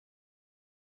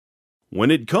When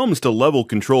it comes to level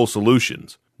control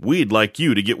solutions, we'd like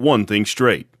you to get one thing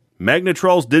straight.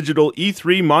 Magnetrol's digital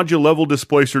E3 Modulevel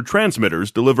Displacer transmitters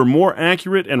deliver more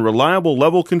accurate and reliable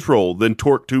level control than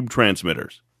torque tube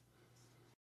transmitters.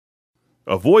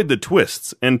 Avoid the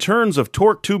twists and turns of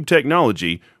torque tube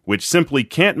technology, which simply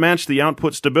can't match the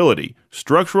output stability,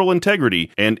 structural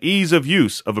integrity, and ease of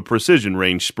use of a precision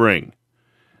range spring.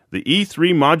 The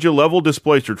E3 Modulevel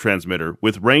Displacer transmitter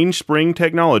with range spring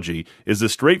technology is a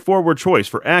straightforward choice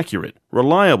for accurate,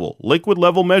 reliable liquid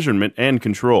level measurement and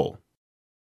control.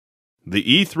 The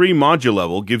E3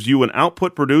 Modulevel gives you an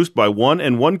output produced by 1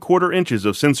 1/4 inches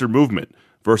of sensor movement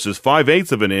versus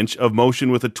 5/8 of an inch of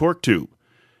motion with a torque tube.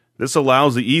 This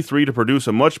allows the E3 to produce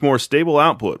a much more stable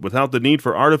output without the need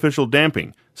for artificial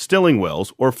damping, stilling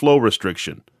wells, or flow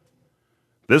restriction.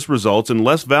 This results in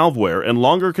less valve wear and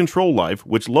longer control life,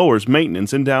 which lowers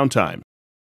maintenance and downtime.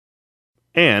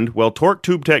 And, while torque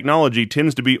tube technology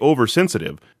tends to be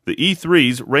oversensitive, the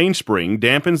E3's range spring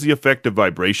dampens the effect of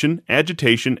vibration,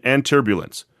 agitation, and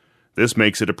turbulence. This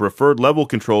makes it a preferred level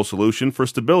control solution for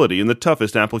stability in the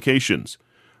toughest applications.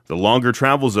 The longer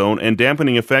travel zone and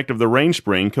dampening effect of the range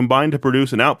spring combine to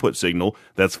produce an output signal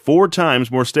that's 4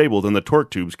 times more stable than the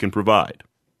torque tubes can provide.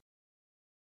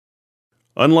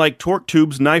 Unlike torque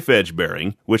tube's knife edge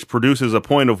bearing, which produces a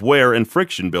point of wear and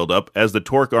friction buildup as the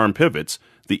torque arm pivots,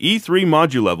 the E3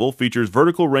 Modulevel features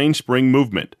vertical range spring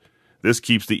movement. This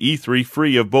keeps the E3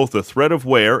 free of both the threat of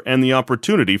wear and the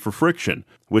opportunity for friction,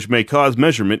 which may cause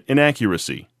measurement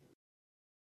inaccuracy.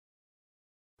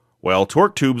 While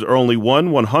torque tubes are only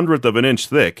 1/100th of an inch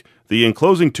thick, the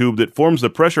enclosing tube that forms the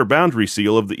pressure boundary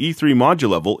seal of the E3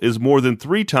 Modulevel is more than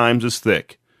 3 times as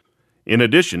thick. In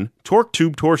addition, torque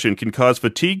tube torsion can cause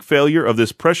fatigue failure of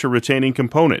this pressure-retaining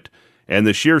component, and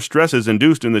the shear stresses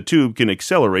induced in the tube can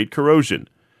accelerate corrosion.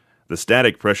 The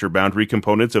static pressure boundary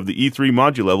components of the E3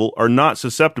 Modulevel are not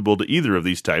susceptible to either of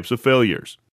these types of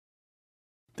failures.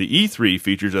 The E3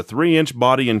 features a 3-inch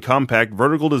body and compact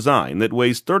vertical design that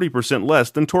weighs 30%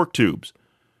 less than torque tubes.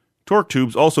 Torque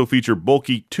tubes also feature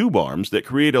bulky tube arms that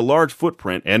create a large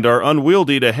footprint and are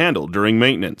unwieldy to handle during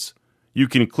maintenance. You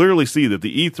can clearly see that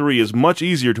the E3 is much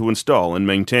easier to install and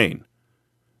maintain.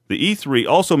 The E3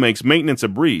 also makes maintenance a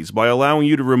breeze by allowing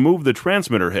you to remove the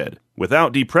transmitter head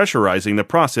without depressurizing the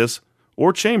process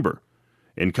or chamber.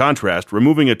 In contrast,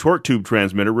 removing a torque tube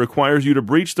transmitter requires you to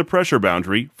breach the pressure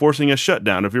boundary, forcing a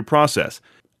shutdown of your process,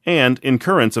 and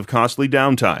incurrence of costly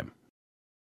downtime.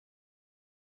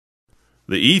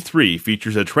 The E3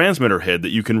 features a transmitter head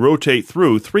that you can rotate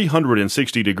through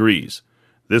 360 degrees.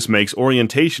 This makes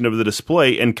orientation of the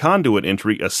display and conduit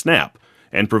entry a snap,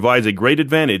 and provides a great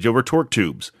advantage over torque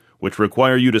tubes, which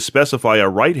require you to specify a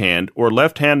right-hand or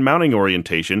left-hand mounting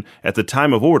orientation at the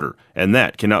time of order, and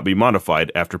that cannot be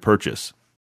modified after purchase.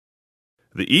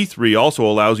 The E3 also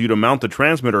allows you to mount the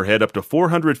transmitter head up to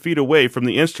 400 feet away from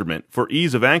the instrument for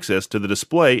ease of access to the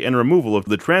display and removal of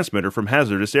the transmitter from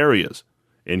hazardous areas.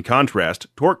 In contrast,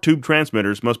 torque tube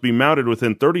transmitters must be mounted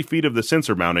within 30 feet of the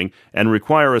sensor mounting and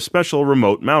require a special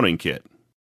remote mounting kit.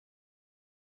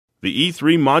 The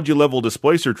E3 Modulevel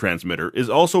Displacer transmitter is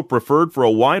also preferred for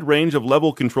a wide range of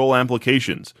level control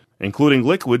applications, including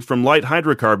liquids from light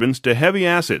hydrocarbons to heavy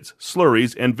acids,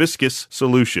 slurries, and viscous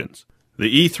solutions.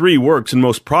 The E3 works in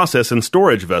most process and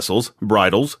storage vessels,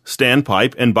 bridles,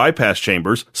 standpipe and bypass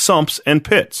chambers, sumps, and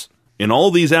pits. In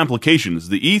all these applications,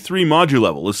 the E3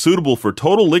 Modulevel is suitable for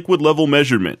total liquid level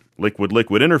measurement,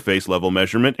 liquid-liquid interface level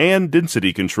measurement, and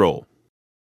density control.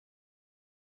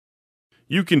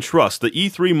 You can trust the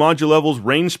E3 Modulevel's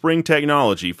range spring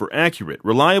technology for accurate,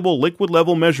 reliable liquid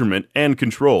level measurement and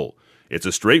control. It's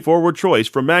a straightforward choice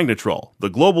from Magnetrol, the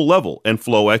global level and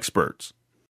flow experts.